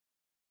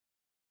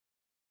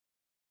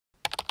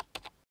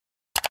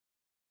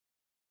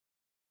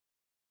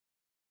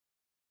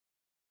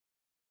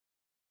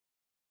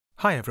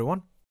Hi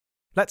everyone.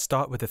 Let's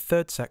start with the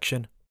third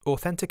section,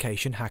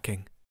 Authentication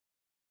Hacking.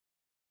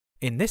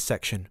 In this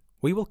section,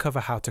 we will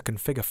cover how to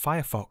configure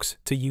Firefox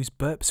to use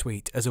Burp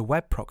Suite as a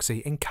web proxy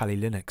in Kali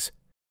Linux,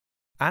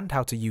 and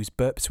how to use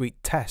Burp Suite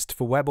Test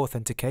for web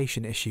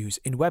authentication issues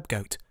in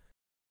Webgoat,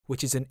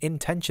 which is an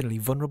intentionally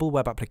vulnerable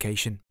web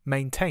application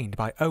maintained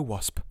by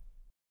OWASP.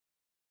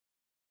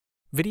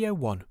 Video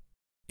 1.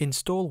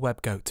 Install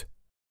Webgoat.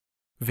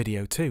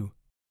 Video 2.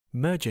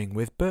 Merging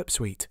with Burp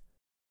Suite.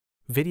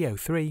 Video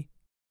 3.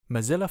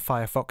 Mozilla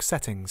Firefox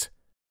Settings.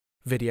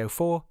 Video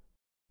 4.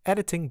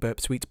 Editing Burp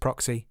Suite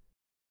Proxy.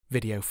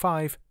 Video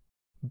 5.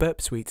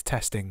 Burp Suite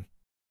Testing.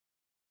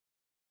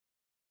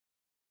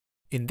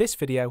 In this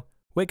video,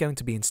 we're going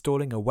to be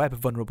installing a web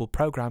vulnerable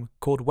program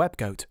called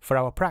Webgoat for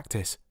our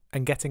practice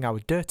and getting our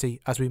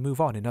dirty as we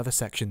move on in other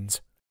sections.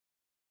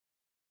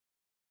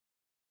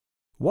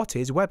 What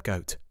is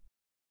Webgoat?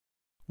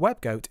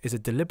 Webgoat is a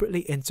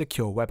deliberately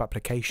insecure web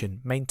application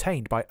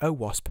maintained by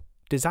OWASP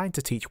designed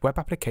to teach web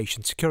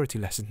application security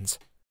lessons.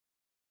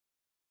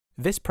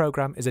 This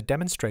program is a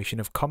demonstration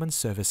of common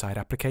server-side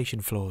application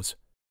flaws.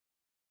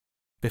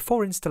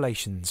 Before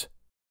installations,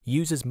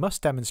 users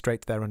must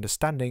demonstrate their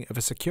understanding of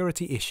a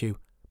security issue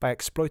by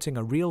exploiting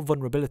a real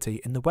vulnerability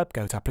in the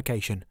Webgoat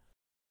application.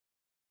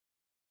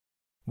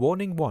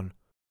 Warning 1.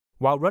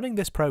 While running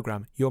this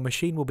program, your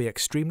machine will be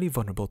extremely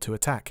vulnerable to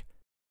attack.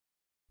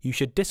 You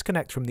should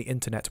disconnect from the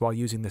internet while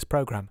using this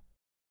program.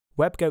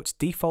 Webgoat's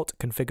default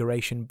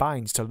configuration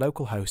binds to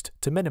localhost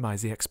to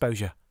minimize the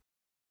exposure.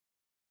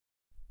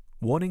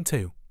 Warning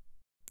 2.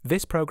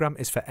 This program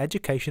is for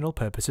educational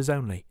purposes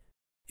only.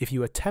 If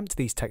you attempt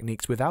these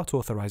techniques without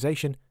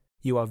authorization,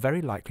 you are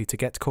very likely to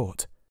get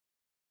caught.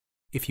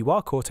 If you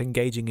are caught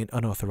engaging in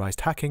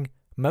unauthorized hacking,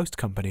 most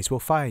companies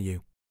will fire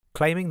you.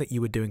 Claiming that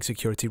you were doing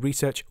security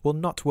research will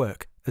not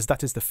work, as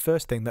that is the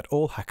first thing that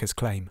all hackers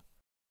claim.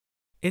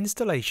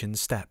 Installation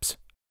steps.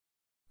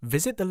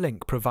 Visit the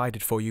link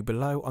provided for you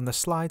below on the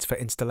slides for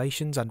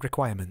installations and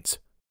requirements.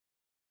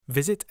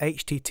 Visit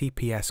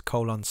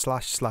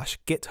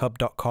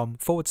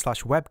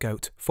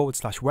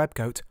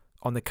https://github.com/webgoat/webgoat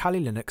on the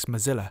Kali Linux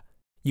Mozilla.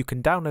 You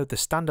can download the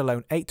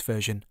standalone 8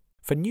 version.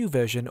 For new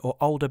version or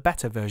older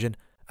beta version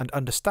and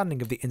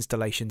understanding of the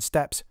installation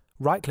steps,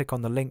 right-click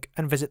on the link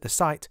and visit the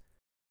site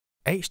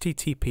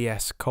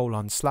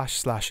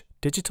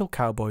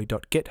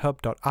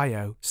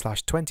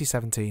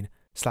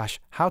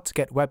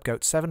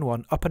https://digitalcowboy.github.io/2017/how-to-get-Webgoat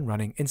 7.1 up and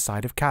running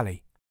inside of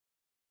Kali.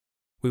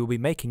 We will be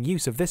making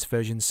use of this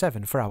version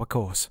 7 for our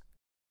course.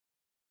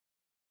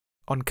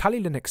 On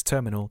Kali Linux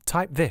terminal,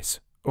 type this,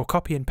 or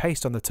copy and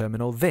paste on the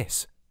terminal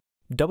this,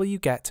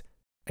 wget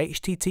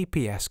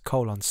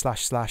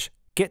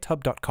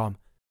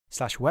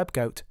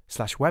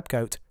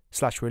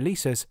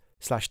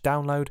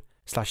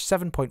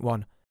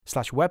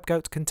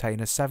https://github.com/webgoat/webgoat/releases/download/7.1/webgoat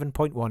container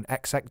 7.1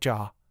 exec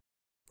jar.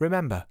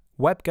 Remember,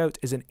 Webgoat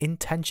is an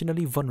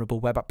intentionally vulnerable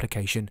web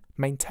application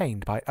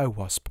maintained by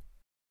OWASP.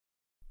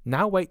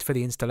 Now wait for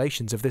the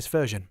installations of this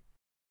version.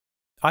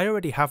 I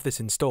already have this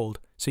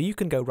installed, so you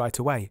can go right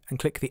away and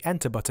click the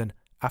Enter button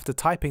after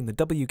typing the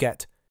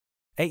wget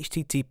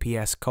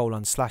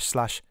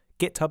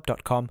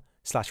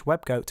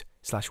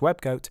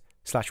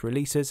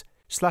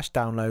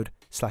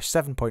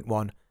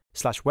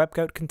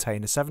https://github.com/webgoat/webgoat/releases/download/7.1/webgoat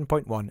container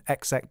 7.1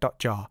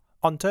 exec.jar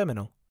on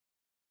terminal.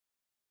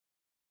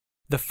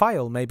 The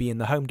file may be in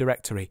the home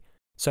directory,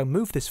 so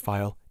move this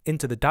file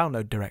into the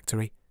download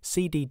directory,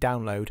 cd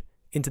download,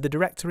 into the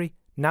directory.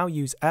 Now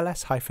use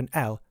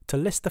ls-l to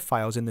list the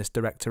files in this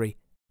directory.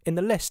 In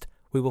the list,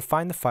 we will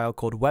find the file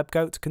called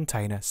webgoat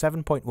container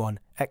 7.1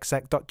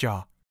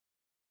 exec.jar.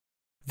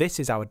 This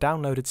is our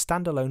downloaded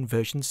standalone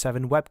version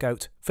 7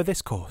 Webgoat for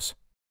this course.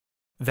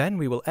 Then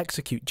we will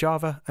execute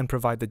Java and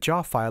provide the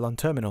jar file on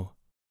terminal,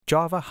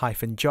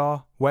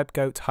 java-jar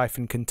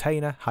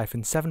webgoat-container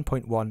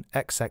 7.1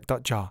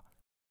 exec.jar.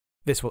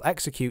 This will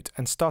execute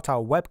and start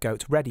our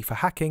Webgoat ready for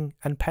hacking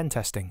and pen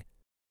testing.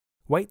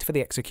 Wait for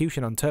the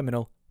execution on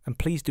terminal, and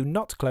please do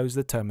not close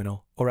the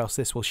terminal, or else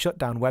this will shut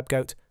down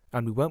Webgoat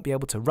and we won't be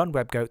able to run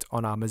Webgoat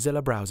on our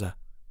Mozilla browser.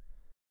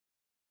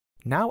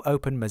 Now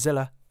open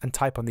Mozilla and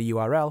type on the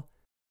URL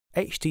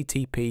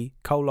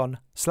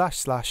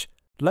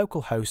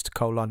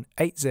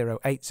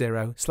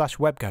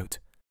http://localhost:8080/webgoat.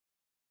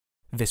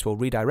 This will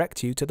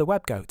redirect you to the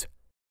Webgoat.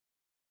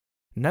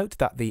 Note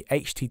that the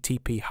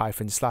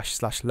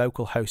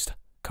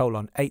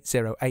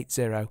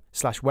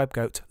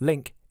http://localhost:8080/webgoat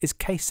link is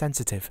case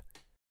sensitive.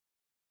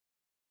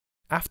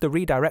 After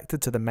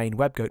redirected to the main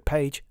Webgoat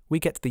page, we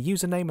get the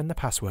username and the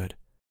password.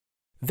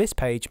 This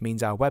page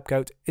means our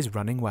Webgoat is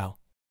running well.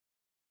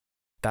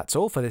 That's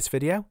all for this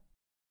video.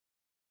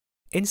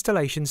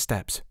 Installation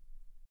steps.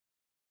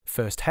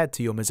 First head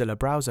to your Mozilla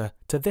browser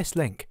to this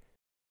link,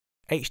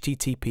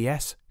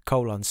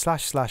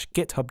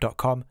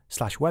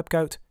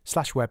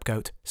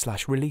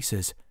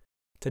 https://github.com/webgoat/webgoat/releases.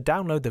 To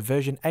download the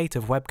version 8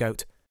 of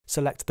Webgoat,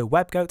 select the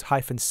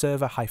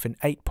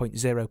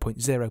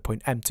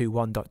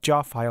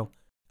webgoat-server-8.0.0.m21.jar file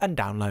and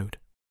download.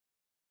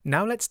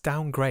 Now let's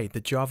downgrade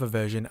the Java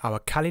version our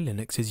Kali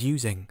Linux is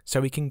using so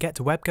we can get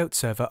Webgoat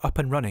server up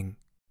and running.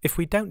 If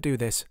we don't do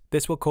this,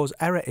 this will cause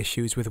error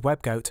issues with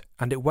Webgoat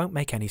and it won't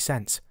make any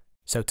sense.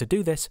 So to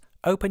do this,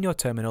 open your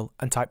terminal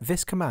and type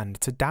this command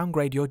to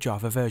downgrade your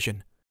Java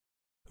version.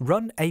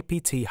 Run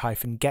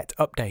apt-get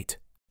update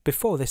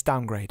before this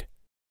downgrade.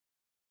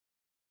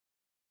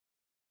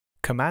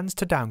 Commands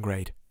to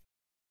downgrade.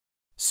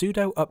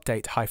 Sudo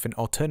update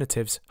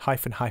 -alternatives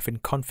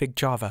 -config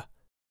java.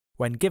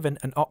 When given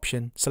an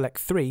option, select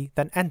 3,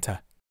 then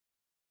enter.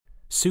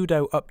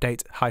 Sudo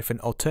update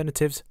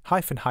 -alternatives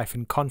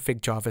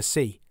 -config java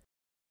c.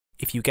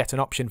 If you get an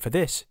option for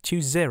this,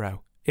 choose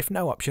 0. If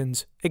no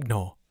options,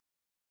 ignore.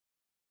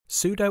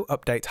 Sudo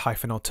update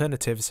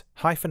 -alternatives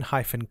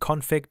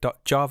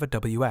 -config.java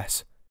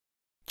ws.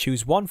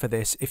 Choose 1 for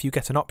this if you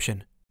get an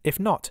option. If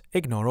not,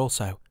 ignore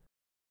also.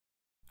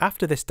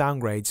 After this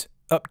downgrades,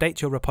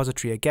 update your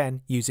repository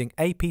again using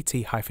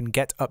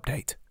apt-get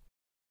update.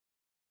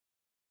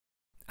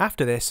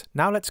 After this,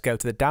 now let's go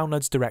to the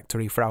downloads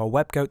directory for our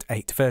Webgoat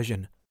 8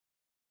 version.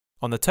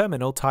 On the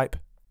terminal type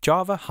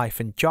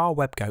java-jar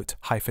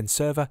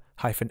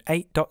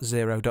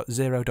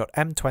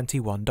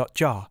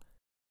webgoat-server-8.0.0.m21.jar.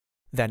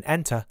 Then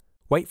enter,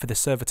 wait for the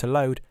server to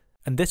load,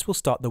 and this will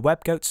start the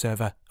Webgoat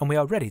server and we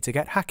are ready to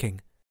get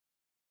hacking.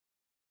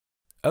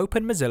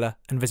 Open Mozilla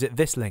and visit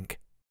this link.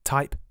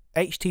 Type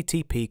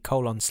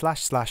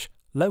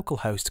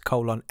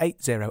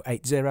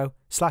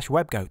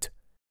http://localhost:8080/webgoat.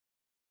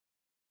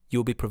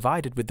 You'll be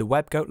provided with the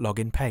Webgoat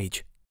login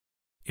page.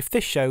 If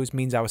this shows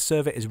means our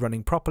server is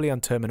running properly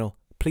on terminal,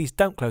 please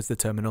don't close the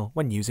terminal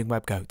when using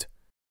Webgoat.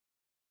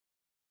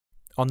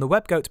 On the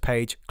Webgoat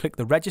page, click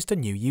the Register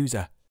New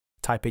User.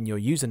 Type in your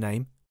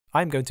username.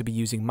 I'm going to be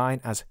using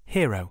mine as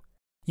Hero.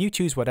 You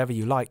choose whatever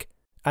you like.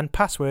 And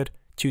password,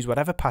 choose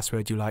whatever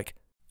password you like.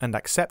 And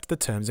accept the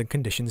terms and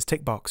conditions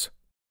tick box.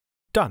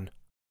 Done.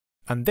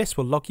 And this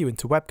will log you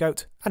into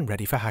Webgoat and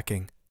ready for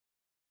hacking.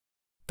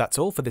 That's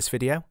all for this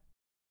video.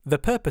 The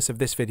purpose of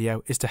this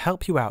video is to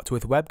help you out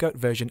with Webgoat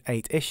version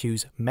 8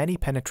 issues many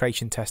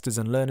penetration testers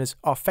and learners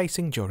are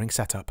facing during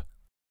setup.